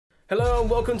Hello and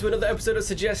welcome to another episode of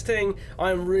SuggesTing.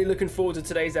 I'm really looking forward to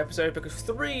today's episode because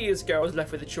 3 years ago I was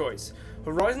left with a choice.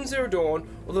 Horizon Zero Dawn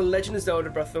or The Legend of Zelda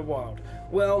Breath of the Wild.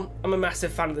 Well, I'm a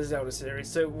massive fan of the Zelda series,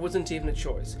 so it wasn't even a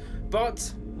choice.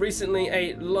 But recently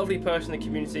a lovely person in the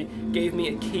community gave me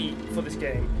a key for this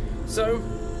game. So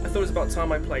I thought it was about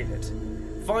time I played it.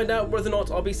 Find out whether or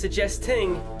not I'll be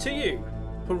suggesting to you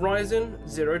Horizon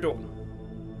Zero Dawn.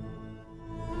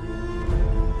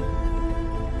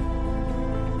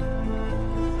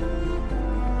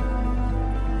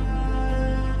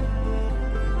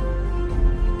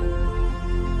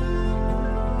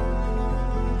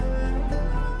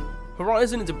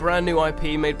 Horizon is a brand new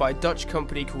IP made by a Dutch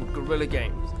company called Guerilla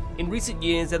Games. In recent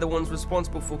years they're the ones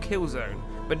responsible for Killzone,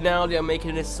 but now they are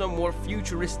making a somewhat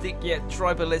futuristic yet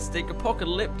tribalistic,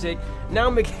 apocalyptic, now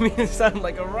making me sound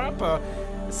like a rapper,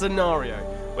 scenario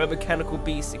where mechanical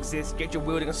beasts exist yet you're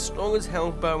wielding a strong as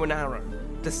hell bow and arrow.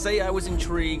 To say I was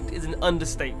intrigued is an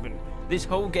understatement. This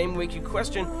whole game makes you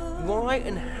question why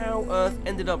and how Earth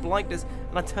ended up like this,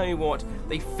 and I tell you what,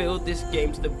 they filled this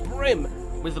game to the brim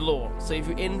with lore, so if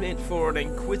you're in it for an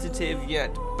inquisitive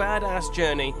yet badass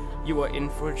journey, you are in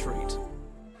for a treat.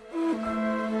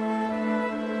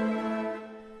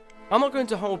 I'm not going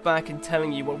to hold back in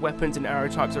telling you what weapons and arrow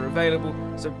types are available,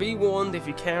 so be warned, if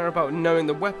you care about knowing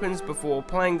the weapons before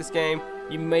playing this game,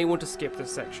 you may want to skip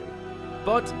this section.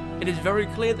 But it is very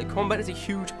clear that combat is a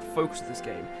huge focus of this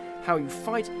game. How you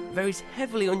fight varies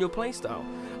heavily on your playstyle.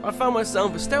 I found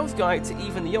myself a stealth guy to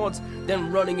even the odds,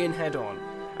 then running in head on.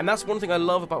 And that's one thing I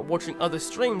love about watching other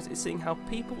streams, is seeing how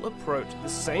people approach the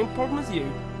same problem as you,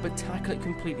 but tackle it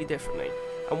completely differently.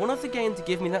 And one of the games to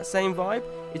give me that same vibe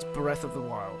is Breath of the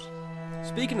Wild.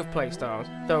 Speaking of playstyles,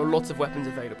 there are lots of weapons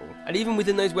available, and even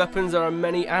within those weapons there are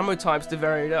many ammo types to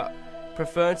vary it up.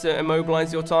 Prefer to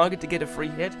immobilize your target to get a free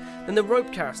hit? Then the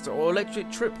rope caster or electric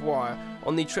tripwire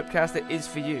on the tripcaster is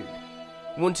for you.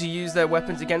 Want to use their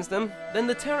weapons against them? Then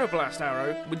the Terror Blast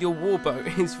arrow with your warbow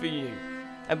is for you.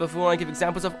 And before I give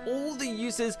examples of all the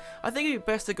uses, I think it would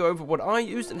be best to go over what I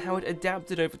used and how it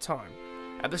adapted over time.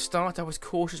 At the start I was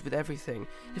cautious with everything.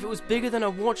 If it was bigger than a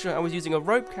watcher, I was using a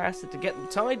rope caster to get them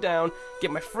tied down,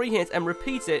 get my free hit and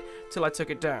repeat it till I took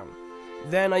it down.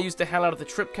 Then I used the hell out of the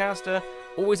tripcaster,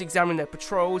 always examining their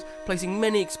patrols, placing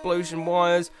many explosion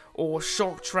wires or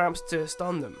shock traps to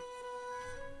stun them.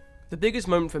 The biggest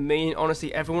moment for me and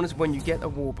honestly everyone is when you get a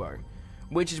warbow,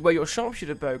 which is where your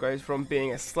sharpshooter bow goes from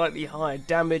being a slightly higher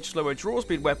damage, slower draw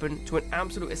speed weapon to an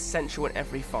absolute essential in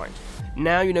every fight.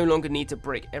 Now you no longer need to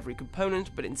break every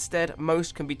component, but instead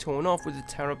most can be torn off with the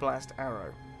Terror Blast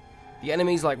arrow. The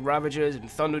enemies like Ravagers and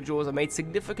Thunderjaws are made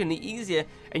significantly easier,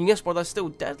 and yes, while they're still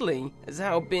deadly, as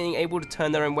how being able to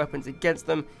turn their own weapons against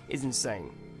them is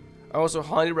insane. I also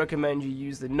highly recommend you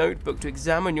use the notebook to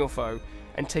examine your foe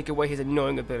and take away his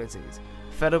annoying abilities.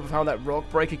 Fed up with how that rock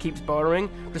breaker keeps borrowing,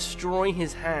 destroy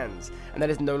his hands, and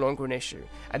that is no longer an issue,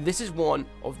 and this is one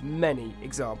of many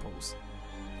examples.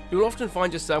 You'll often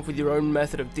find yourself with your own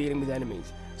method of dealing with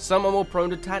enemies. Some are more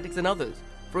prone to tactics than others.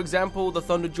 For example, the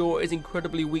Thunderjaw is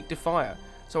incredibly weak to fire,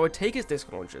 so I take his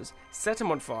disc launchers, set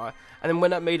him on fire, and then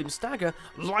when that made him stagger,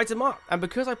 light him up. And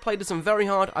because I played this one very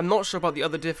hard, I'm not sure about the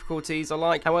other difficulties I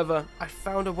like. However, I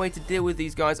found a way to deal with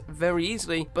these guys very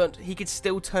easily, but he could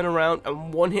still turn around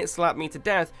and one hit slap me to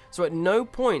death, so at no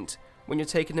point when you're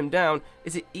taking him down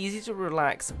is it easy to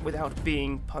relax without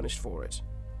being punished for it.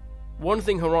 One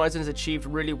thing Horizon has achieved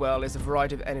really well is the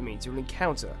variety of enemies you'll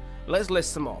encounter. Let's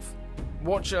list them off.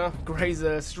 Watcher,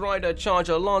 Grazer, Strider,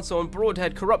 Charger, Lancer,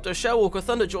 Broadhead, Corruptor, Shellwalker,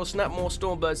 Thunderjaw, Snapmaw,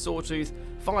 Stormbird, Sawtooth,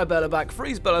 Firebellowback,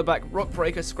 Freezebellowback,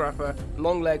 Rockbreaker, Scrapper,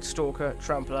 Longleg, Stalker,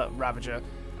 Trampler, Ravager,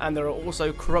 and there are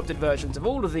also corrupted versions of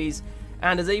all of these,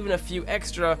 and there's even a few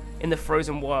extra in the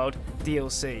Frozen Wild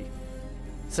DLC.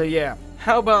 So yeah,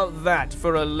 how about that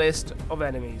for a list of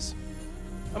enemies?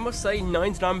 I must say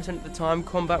 99% of the time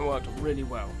combat worked really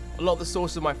well. A lot of the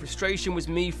source of my frustration was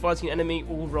me fighting an enemy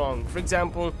all wrong. For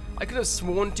example, I could have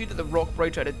sworn to that the rock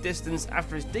breaker at a distance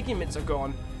after his digging mitts are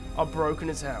gone are broken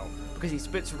as hell, because he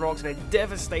spits rocks in a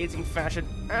devastating fashion,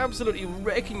 absolutely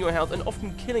wrecking your health and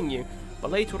often killing you. But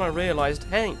later on I realised,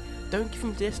 hey, don't give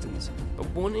him distance. But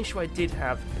one issue I did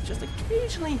have is just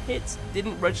occasionally hits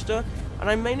didn't register, and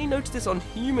I mainly noticed this on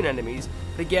human enemies,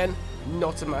 but again,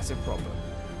 not a massive problem.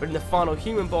 But in the final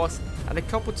human boss, I had a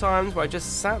couple times where I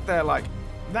just sat there like,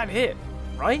 that hit,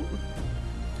 right?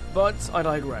 But I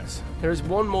digress. There is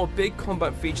one more big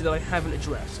combat feature that I haven't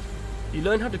addressed. You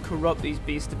learn how to corrupt these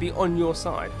beasts to be on your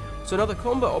side. So another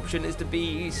combat option is to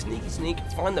be sneak,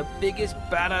 find the biggest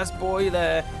badass boy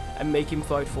there and make him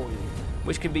fight for you,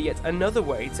 which can be yet another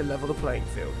way to level the playing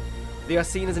field. They are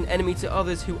seen as an enemy to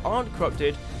others who aren't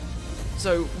corrupted,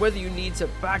 So whether you need to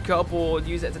back up or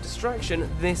use it as a distraction,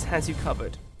 this has you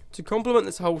covered. To complement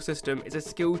this whole system is a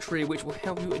skill tree which will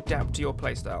help you adapt to your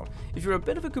playstyle. If you're a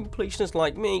bit of a completionist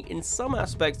like me, in some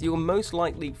aspects you will most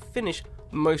likely finish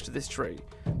most of this tree,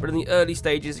 but in the early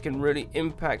stages it can really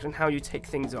impact on how you take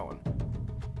things on.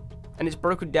 And it's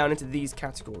broken down into these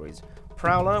categories: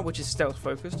 Prowler, which is stealth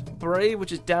focused; Brave,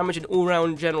 which is damage and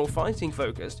all-round general fighting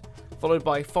focused; followed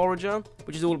by Forager,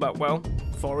 which is all about, well,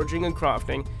 foraging and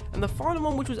crafting; and the final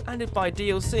one, which was added by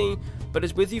DLC but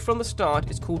is with you from the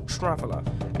start, is called Traveller,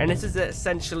 and this is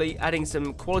essentially adding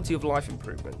some quality of life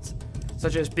improvements,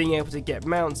 such as being able to get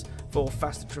mounts for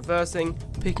faster traversing,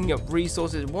 picking up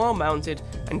resources while mounted,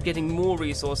 and getting more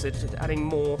resources, adding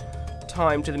more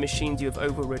time to the machines you have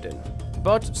overridden.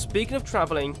 But speaking of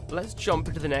travelling, let's jump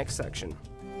into the next section.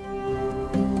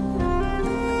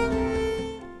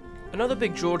 Another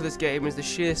big draw to this game is the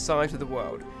sheer size of the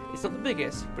world. It's not the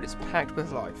biggest, but it's packed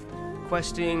with life.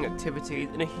 Questing, activities,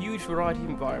 and a huge variety of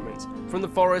environments, from the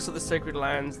forests of the Sacred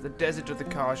Lands, the desert of the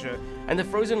Kaja, and the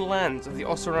frozen lands of the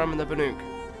Oseram and the Banuk.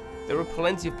 There are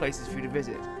plenty of places for you to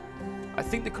visit. I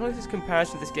think the closest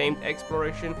comparison to this game's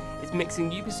exploration is mixing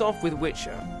Ubisoft with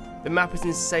Witcher. The map is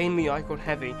insanely icon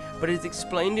heavy, but it is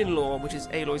explained in lore, which is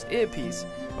Aloy's earpiece,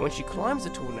 and when she climbs the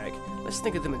tall neck, let's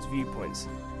think of them as viewpoints.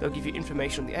 They'll give you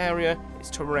information on the area, its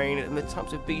terrain, and the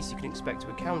types of beasts you can expect to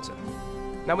encounter.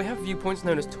 Now we have viewpoints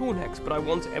known as tall necks, but I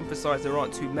want to emphasize there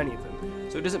aren't too many of them,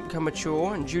 so it doesn't become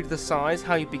mature, and due to the size,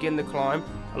 how you begin the climb,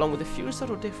 along with a few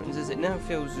subtle differences, it never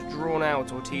feels drawn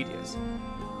out or tedious.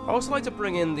 I also like to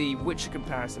bring in the Witcher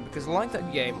comparison, because like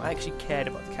that game, I actually cared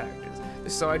about the characters, the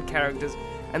side characters,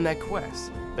 and their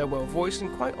quests. They're well voiced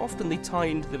and quite often they tie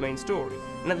into the main story,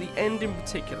 and at the end in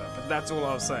particular, but that's all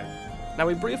I'll say. Now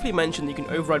we briefly mentioned that you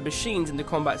can override machines in the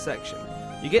combat section.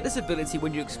 You get this ability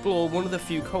when you explore one of the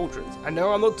few cauldrons. I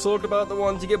know I'm not talking about the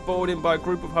ones you get bored in by a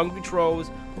group of hungry trolls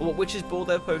or what witches boil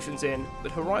their potions in,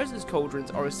 but Horizon's cauldrons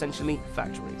are essentially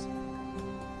factories.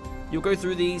 You'll go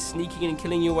through these, sneaking and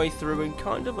killing your way through in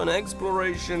kind of an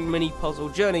exploration mini-puzzle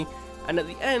journey, and at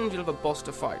the end you'll have a boss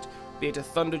to fight, be it a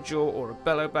Thunderjaw or a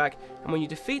Bellowback, and when you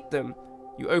defeat them,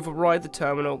 you override the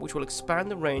terminal, which will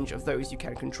expand the range of those you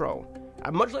can control.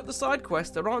 And much like the side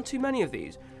quests, there aren't too many of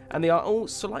these, and they are all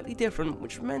slightly different,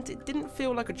 which meant it didn't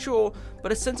feel like a chore,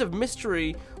 but a sense of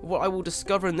mystery of what I will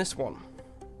discover in this one.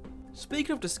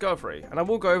 Speaking of discovery, and I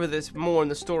will go over this more in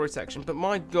the story section, but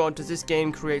my god does this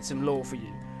game create some lore for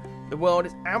you. The world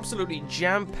is absolutely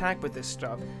jam-packed with this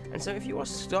stuff, and so if you are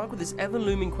stuck with this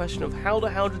ever-looming question of how the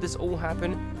hell did this all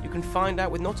happen, you can find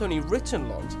out with not only written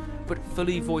logs, but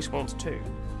fully voiced ones too.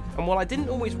 And while I didn't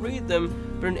always read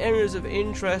them, but in areas of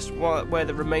interest where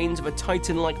the remains of a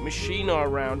titan-like machine are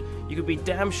around, you could be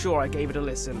damn sure I gave it a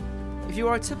listen. If you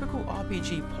are a typical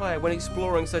RPG player when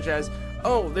exploring, such as,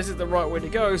 oh, this is the right way to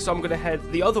go, so I'm going to head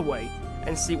the other way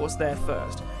and see what's there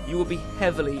first, you will be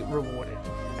heavily rewarded.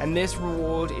 And this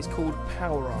reward is called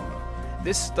power armor.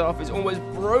 This stuff is almost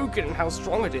broken in how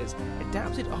strong it is,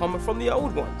 adapted armor from the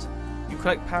old ones. You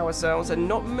collect power cells, and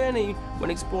not many when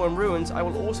exploring ruins. I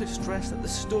will also stress that the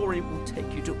story will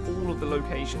take you to all of the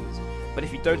locations, but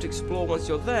if you don't explore once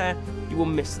you're there, you will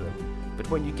miss them. But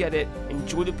when you get it,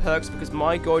 enjoy the perks, because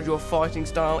my god, your fighting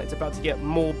style is about to get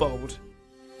more bold.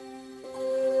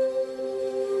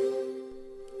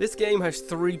 This game has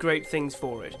three great things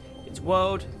for it: its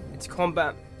world, its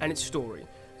combat, and its story.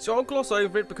 So I'll gloss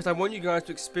over it because I want you guys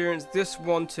to experience this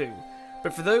one too.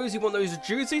 But for those who want those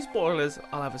juicy spoilers,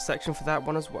 I'll have a section for that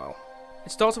one as well.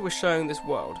 It started with showing this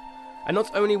world, and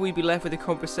not only will we be left with a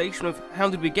conversation of how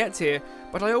did we get here,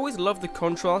 but I always love the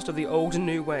contrast of the old and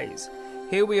new ways.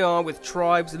 Here we are with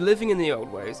tribes living in the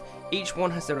old ways, each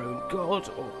one has their own god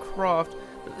or craft,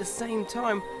 but at the same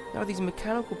time, there are these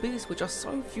mechanical beasts which are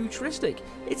so futuristic.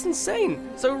 It's insane!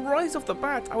 So right off the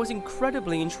bat, I was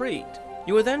incredibly intrigued.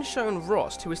 You are then shown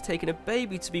Rost, who has taken a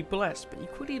baby to be blessed, but you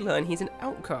quickly learn he's an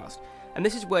outcast, and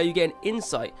this is where you get an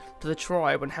insight to the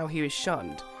tribe and how he is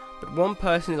shunned. But one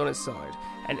person is on his side,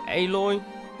 and Aloy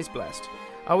is blessed.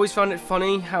 I always found it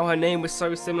funny how her name was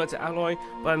so similar to Aloy,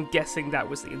 but I'm guessing that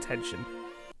was the intention.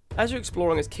 As you're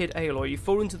exploring as Kid Aloy, you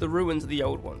fall into the ruins of the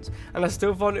old ones, and I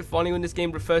still find it funny when this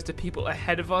game refers to people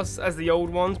ahead of us as the old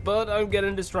ones, but I'm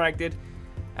getting distracted.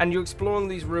 And you're exploring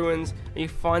these ruins, and you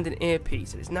find an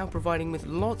earpiece that is now providing with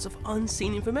lots of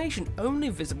unseen information only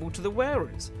visible to the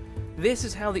wearers. This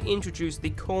is how they introduce the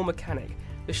core mechanic,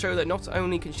 to show that not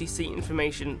only can she see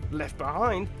information left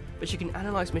behind, but she can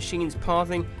analyze machines'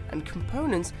 pathing and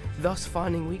components, thus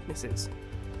finding weaknesses.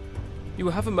 You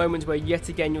will have a moment where yet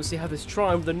again you'll see how this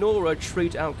tribe, the Nora,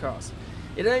 treat outcasts.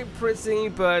 It ain't pretty,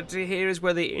 but here is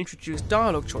where they introduce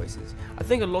dialogue choices. I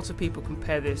think a lot of people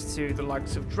compare this to the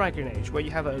likes of Dragon Age, where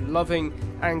you have a loving,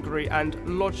 angry,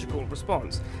 and logical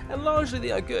response, and largely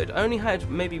they are good. I only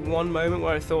had maybe one moment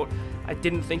where I thought I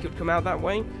didn't think it would come out that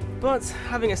way, but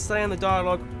having a say in the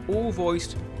dialogue, all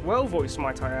voiced, well voiced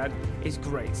might I add, is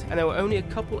great, and there were only a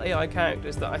couple AI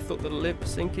characters that I thought the lip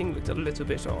syncing looked a little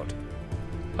bit odd.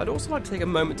 I'd also like to take a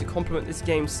moment to compliment this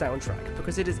game's soundtrack,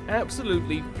 because it is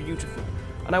absolutely beautiful,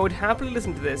 and I would happily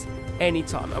listen to this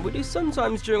anytime, and we do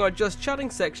sometimes during our Just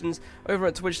Chatting sections over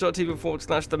at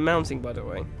twitch.tv/TheMounTing, by the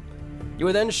way. You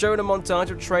were then shown a montage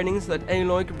of training so that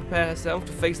Aloy could prepare herself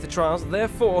to face the trials,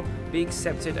 therefore be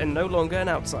accepted and no longer an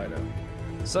outsider.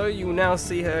 So you will now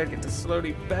see her get to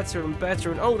slowly better and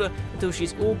better and older until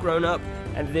she's all grown up,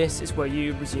 and this is where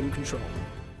you resume control.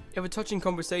 You have a touching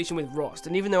conversation with Rost,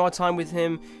 and even though our time with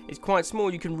him is quite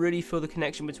small, you can really feel the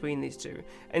connection between these two.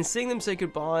 And seeing them say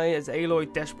goodbye as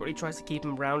Aloy desperately tries to keep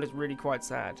him around is really quite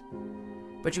sad.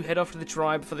 But you head off to the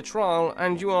tribe for the trial,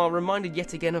 and you are reminded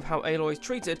yet again of how Aloy is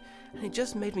treated, and it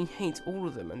just made me hate all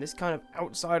of them, and this kind of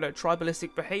outsider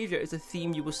tribalistic behaviour is a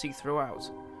theme you will see throughout.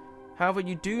 However,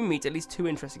 you do meet at least two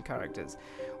interesting characters.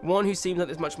 One who seems like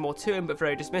there's much more to him but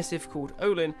very dismissive, called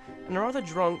Olin, and a rather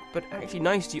drunk but actually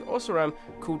nice to you Osram,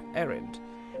 called Erend.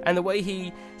 And the way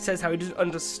he says how he doesn't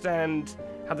understand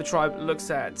how the tribe looks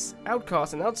at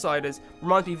outcasts and outsiders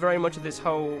reminds me very much of this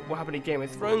whole what happened in Game of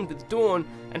Thrones with Dawn,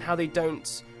 and how they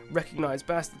don't recognise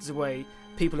bastards the way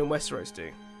people in Westeros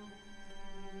do.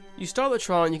 You start the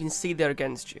trial and you can see they're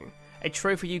against you. A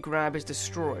trophy you grab is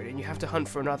destroyed and you have to hunt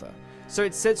for another, so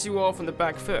it sets you off on the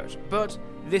back foot, but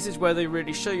this is where they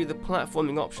really show you the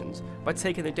platforming options. By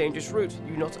taking the dangerous route,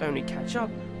 you not only catch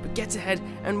up, but get ahead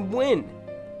and win!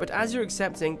 But as you're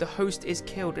accepting, the host is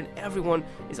killed and everyone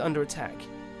is under attack.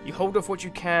 You hold off what you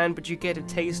can, but you get a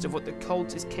taste of what the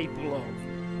cult is capable of.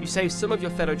 You save some of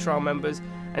your fellow trial members,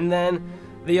 and then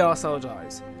the arsehole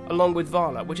dies, along with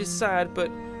Vala, which is sad,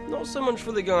 but not so much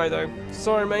for the guy though.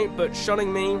 Sorry mate, but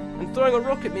shunning me and throwing a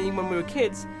rock at me when we were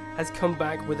kids has come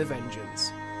back with a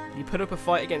vengeance. You put up a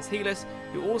fight against Helis,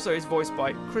 who also is voiced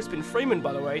by Crispin Freeman,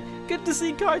 by the way. Good to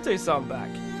see Kaito-san back.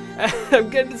 I'm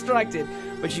getting distracted,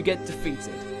 but you get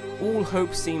defeated. All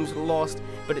hope seems lost,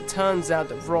 but it turns out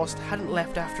that Rost hadn't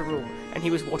left after all, and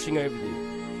he was watching over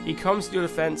you. He comes to your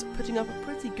defense, putting up a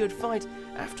pretty good fight.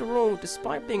 After all,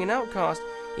 despite being an outcast,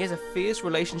 he has a fierce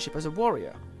relationship as a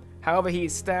warrior. However, he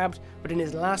is stabbed, but in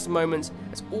his last moments,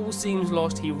 as all seems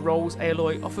lost, he rolls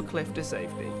Aloy off a cliff to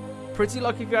safety. Pretty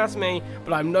lucky if you ask me,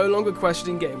 but I'm no longer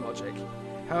questioning game logic.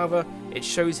 However, it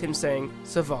shows him saying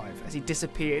survive as he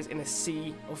disappears in a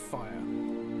sea of fire.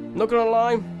 Not gonna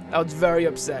lie, I was very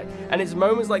upset, and it's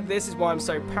moments like this is why I'm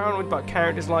so paranoid about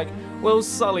characters like, well,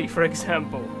 Sully for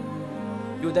example.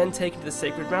 You're then taken to the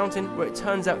Sacred Mountain, where it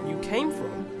turns out you came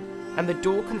from, and the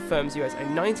door confirms you as a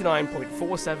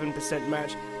 99.47%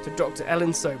 match to Dr.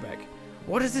 Ellen Sobek.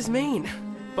 What does this mean?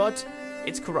 But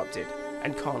it's corrupted,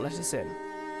 and can't let us in.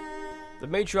 The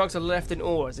matriarchs are left in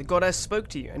awe as the goddess spoke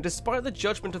to you, and despite the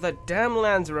judgment of that damn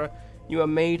Lanzera, you are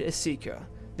made a seeker.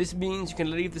 This means you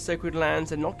can leave the sacred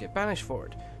lands and not get banished for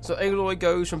it. So Aloy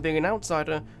goes from being an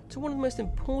outsider to one of the most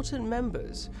important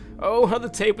members. Oh, how the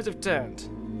tables have turned.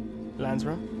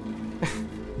 Lanzera?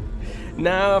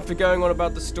 Now, after going on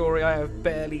about the story, I have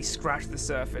barely scratched the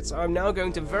surface. So I'm now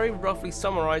going to very roughly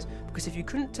summarize, because if you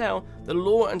couldn't tell, the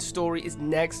lore and story is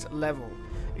next level.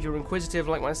 If you're inquisitive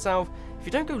like myself, if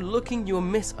you don't go looking, you'll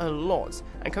miss a lot.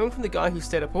 And coming from the guy who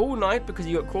stayed up all night because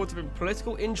he got caught up in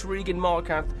political intrigue in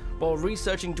Markarth while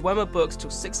researching Dwemer books till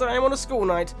 6 AM on a school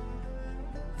night,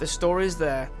 the story is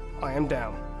there, I am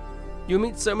down. You'll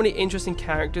meet so many interesting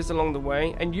characters along the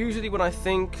way, and usually when I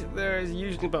think there's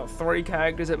usually about 3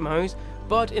 characters at most,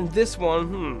 but in this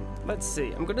one, let's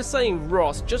see, I'm going to say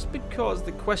Ross just because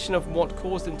the question of what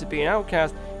caused him to be an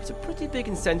outcast is a pretty big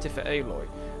incentive for Aloy.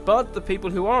 But the people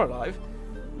who are alive,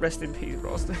 rest in peace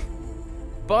Ross.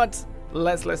 But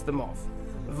let's list them off.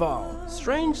 Val,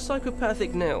 strange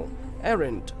psychopathic Nil,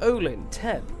 Erend, Olin,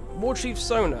 Teb, War Chief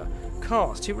Sona,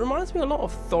 Cast, who reminds me a lot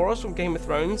of Thoros from Game of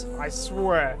Thrones, I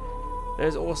swear.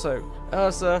 There's also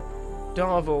Ursa,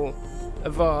 Darvel,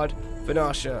 Avad,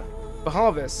 Vinasha,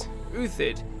 Bahavis,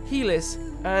 Uthid, Helis,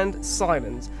 and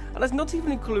Silence, and that's not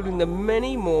even including the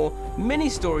many more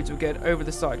mini-stories we get over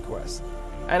the side quests.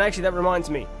 And actually that reminds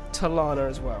me, Talana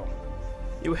as well.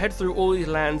 You will head through all these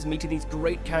lands, meeting these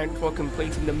great characters while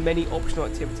completing the many optional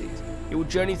activities. You will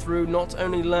journey through not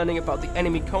only learning about the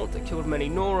enemy cult that killed many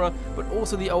Nora, but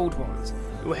also the old ones.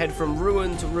 You will head from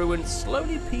ruin to ruin,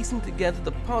 slowly piecing together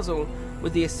the puzzle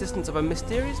with the assistance of a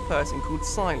mysterious person called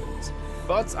Silence.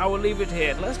 But I will leave it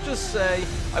here. Let's just say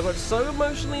I got so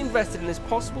emotionally invested in this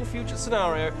possible future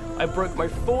scenario, I broke my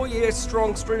 4-year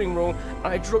strong streaming rule and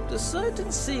I dropped a certain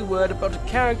C word about a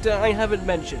character I haven't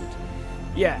mentioned.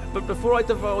 Yeah, but before I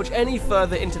divulge any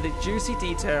further into the juicy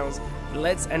details,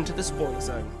 let's enter the spoiler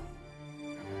zone.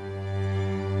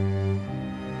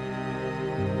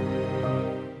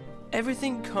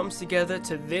 Everything comes together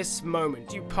to this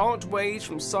moment. You part ways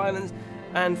from Silence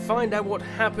and find out what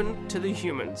happened to the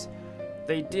humans.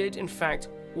 They did, in fact,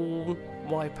 all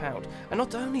wipe out. And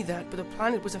not only that, but the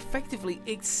planet was effectively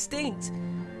extinct.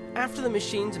 After the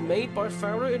machines made by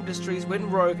Pharaoh Industries went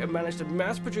rogue and managed to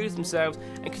mass produce themselves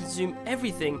and consume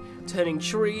everything, turning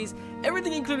trees,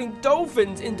 everything including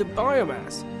dolphins, into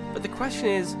biomass. But the question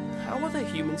is, how are the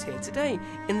humans here today,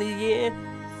 in the year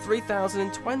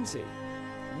 3020?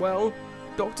 Well,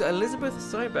 Dr. Elizabeth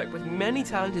Sybeck, with many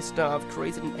talented staff,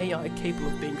 created an AI capable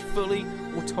of being fully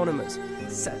autonomous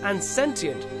and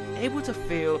sentient, able to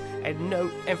feel and know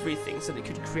everything so that it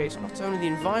could create not only the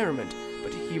environment,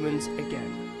 but humans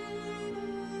again.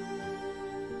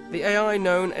 The AI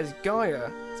known as Gaia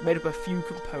is made up of a few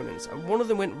components, and one of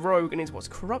them went rogue and is what's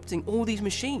corrupting all these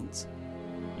machines.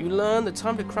 You learn the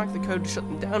time to crack the code to shut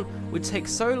them down would take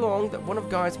so long that one of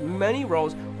Gaia's many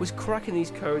roles was cracking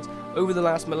these codes over the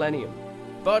last millennium.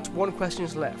 But one question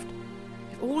is left.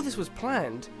 If all this was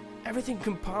planned, everything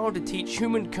compiled to teach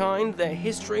humankind their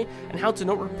history and how to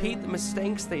not repeat the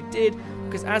mistakes they did,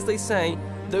 because as they say,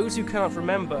 those who cannot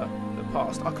remember the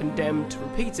past are condemned to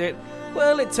repeat it,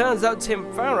 well, it turns out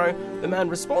Tim Farrow, the man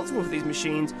responsible for these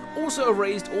machines, also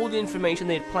erased all the information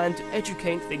they had planned to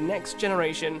educate the next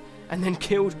generation and then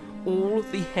killed all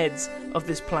the heads of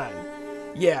this plan.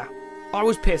 Yeah, I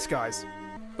was pissed, guys.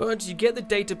 But you get the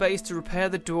database to repair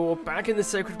the door back in the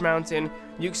Sacred Mountain,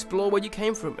 you explore where you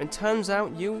came from, and turns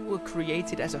out you were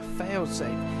created as a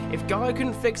failsafe. If Gaia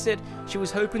couldn't fix it, she was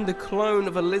hoping the clone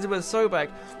of Elizabeth Sobeck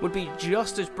would be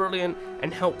just as brilliant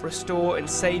and help restore and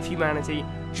save humanity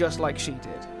just like she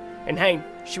did. And hey,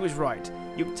 she was right.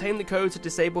 You obtain the code to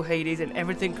disable Hades and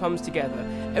everything comes together.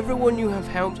 Everyone you have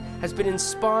helped has been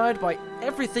inspired by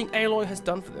everything Aloy has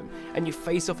done for them, and you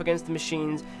face off against the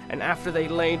machines, and after they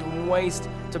laid waste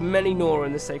to many Nora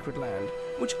in the Sacred Land,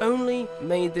 which only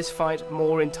made this fight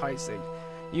more enticing.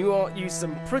 You use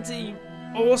some pretty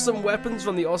awesome weapons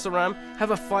from the Oseram,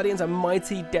 have a fight against a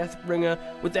mighty Deathbringer.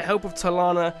 With the help of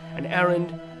Talana and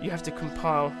Erend, you have to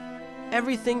compile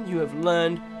everything you have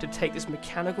learned to take this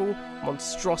mechanical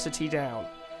monstrosity down.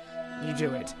 You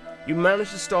do it. You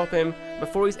manage to stop him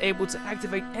before he's able to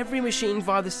activate every machine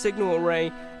via the signal array,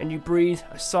 and you breathe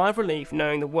a sigh of relief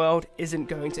knowing the world isn't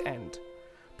going to end.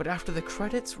 But after the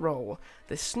credits roll,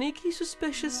 the sneaky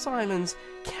suspicious Silence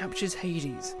captures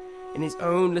Hades in his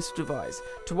own little device.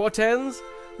 To what ends?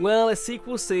 Well, a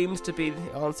sequel seems to be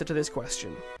the answer to this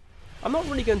question. I'm not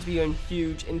really going to be going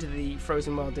huge into the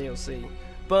Frozen Wild DLC,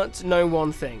 but know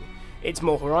one thing. It's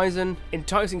more Horizon,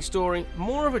 enticing story,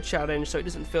 more of a challenge so it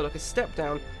doesn't feel like a step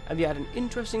down, and they add an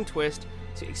interesting twist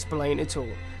to explain it all.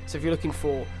 So if you're looking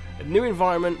for a new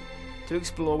environment to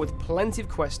explore with plenty of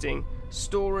questing,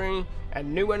 story,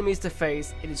 and new enemies to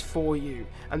face, it is for you.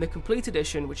 And the complete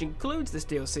edition, which includes this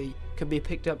DLC, can be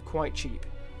picked up quite cheap.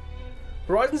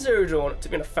 Horizon Zero Dawn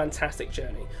took me on a fantastic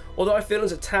journey, although I feel it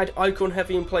was a tad icon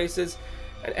heavy in places,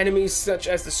 and enemies such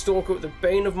as the Stalker, the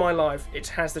bane of my life, it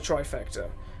has the trifecta.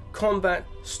 Combat,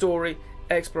 story,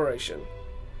 exploration.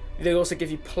 They also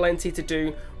give you plenty to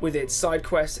do with its side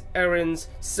quests, errands,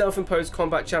 self-imposed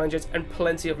combat challenges, and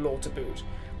plenty of lore to boot.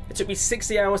 It took me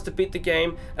 60 hours to beat the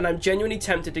game, and I'm genuinely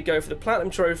tempted to go for the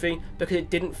Platinum Trophy because it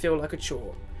didn't feel like a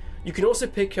chore. You can also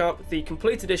pick up the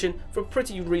Complete Edition for a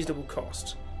pretty reasonable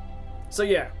cost. So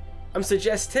yeah, I'm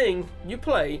suggesting you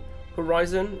play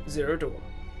Horizon Zero Dawn.